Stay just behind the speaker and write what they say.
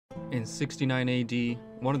In 69 AD,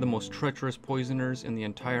 one of the most treacherous poisoners in the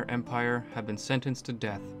entire empire had been sentenced to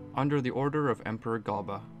death under the order of Emperor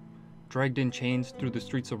Galba. Dragged in chains through the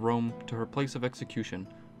streets of Rome to her place of execution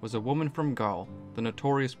was a woman from Gaul, the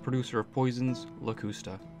notorious producer of poisons,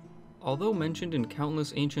 Locusta. Although mentioned in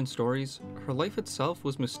countless ancient stories, her life itself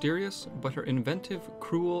was mysterious, but her inventive,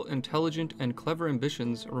 cruel, intelligent, and clever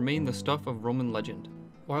ambitions remain the stuff of Roman legend.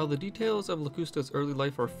 While the details of Locusta's early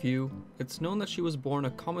life are few, it's known that she was born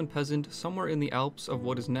a common peasant somewhere in the Alps of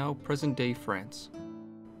what is now present-day France.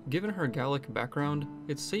 Given her Gallic background,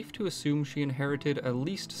 it's safe to assume she inherited at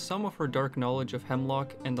least some of her dark knowledge of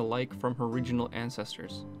hemlock and the like from her regional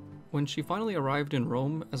ancestors. When she finally arrived in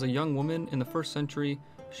Rome as a young woman in the 1st century,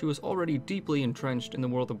 she was already deeply entrenched in the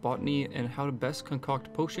world of botany and how to best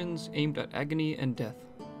concoct potions aimed at agony and death.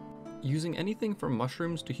 Using anything from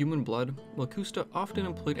mushrooms to human blood, Locusta often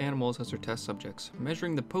employed animals as her test subjects,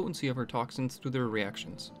 measuring the potency of her toxins through their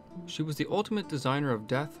reactions. She was the ultimate designer of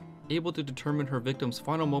death, able to determine her victims'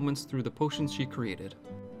 final moments through the potions she created.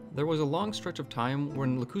 There was a long stretch of time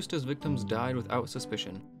when Locusta's victims died without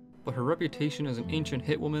suspicion, but her reputation as an ancient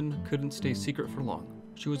hitwoman couldn't stay secret for long.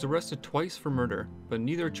 She was arrested twice for murder, but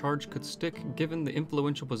neither charge could stick given the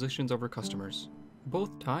influential positions of her customers.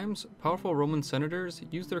 Both times, powerful Roman senators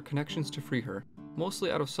used their connections to free her,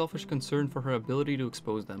 mostly out of selfish concern for her ability to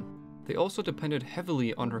expose them. They also depended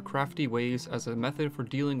heavily on her crafty ways as a method for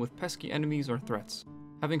dealing with pesky enemies or threats.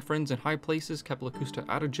 Having friends in high places kept Locusta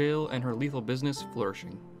out of jail and her lethal business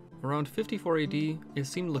flourishing. Around 54 AD, it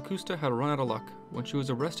seemed Locusta had run out of luck when she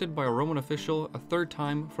was arrested by a Roman official a 3rd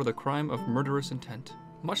time for the crime of murderous intent.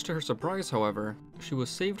 Much to her surprise, however, she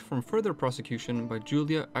was saved from further prosecution by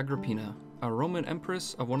Julia Agrippina, a Roman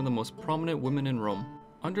empress of one of the most prominent women in Rome.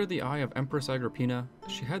 Under the eye of Empress Agrippina,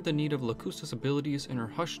 she had the need of Locusta's abilities in her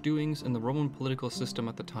hush doings in the Roman political system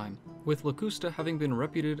at the time. With Locusta having been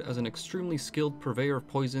reputed as an extremely skilled purveyor of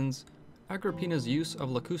poisons, Agrippina's use of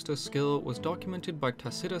Locusta's skill was documented by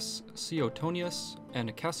Tacitus, Suetonius,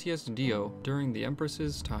 and Cassius Dio during the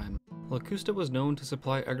empress's time. Locusta was known to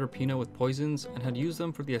supply Agrippina with poisons and had used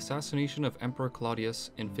them for the assassination of Emperor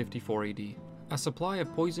Claudius in 54 AD. A supply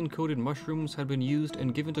of poison-coated mushrooms had been used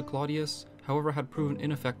and given to Claudius, however had proven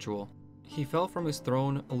ineffectual. He fell from his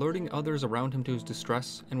throne, alerting others around him to his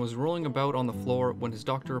distress, and was rolling about on the floor when his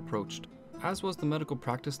doctor approached. As was the medical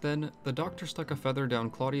practice then, the doctor stuck a feather down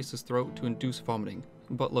Claudius's throat to induce vomiting.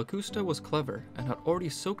 But Locusta was clever and had already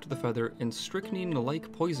soaked the feather in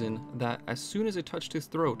strychnine-like poison that, as soon as it touched his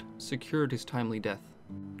throat, secured his timely death.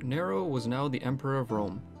 Nero was now the Emperor of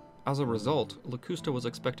Rome. As a result, Locusta was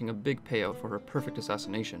expecting a big payout for her perfect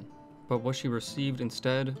assassination. But what she received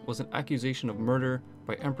instead was an accusation of murder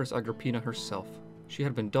by Empress Agrippina herself. She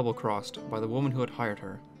had been double-crossed by the woman who had hired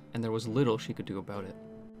her, and there was little she could do about it.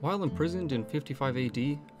 While imprisoned in 55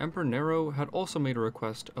 AD, Emperor Nero had also made a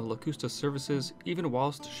request of Locusta's services even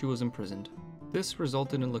whilst she was imprisoned. This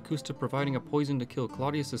resulted in Locusta providing a poison to kill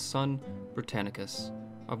Claudius's son, Britannicus,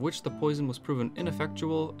 of which the poison was proven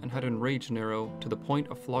ineffectual and had enraged Nero to the point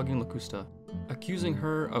of flogging Locusta, accusing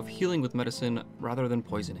her of healing with medicine rather than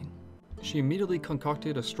poisoning. She immediately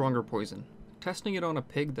concocted a stronger poison, testing it on a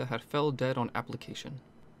pig that had fell dead on application.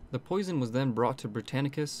 The poison was then brought to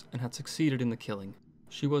Britannicus and had succeeded in the killing.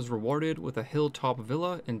 She was rewarded with a hilltop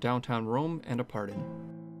villa in downtown Rome and a pardon.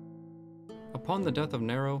 Upon the death of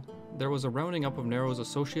Nero, there was a rounding up of Nero's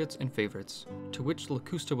associates and favorites, to which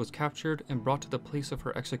Locusta was captured and brought to the place of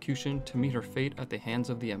her execution to meet her fate at the hands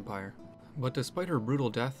of the empire. But despite her brutal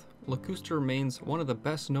death, Locusta remains one of the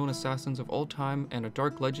best known assassins of all time and a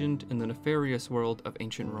dark legend in the nefarious world of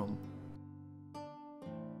ancient Rome.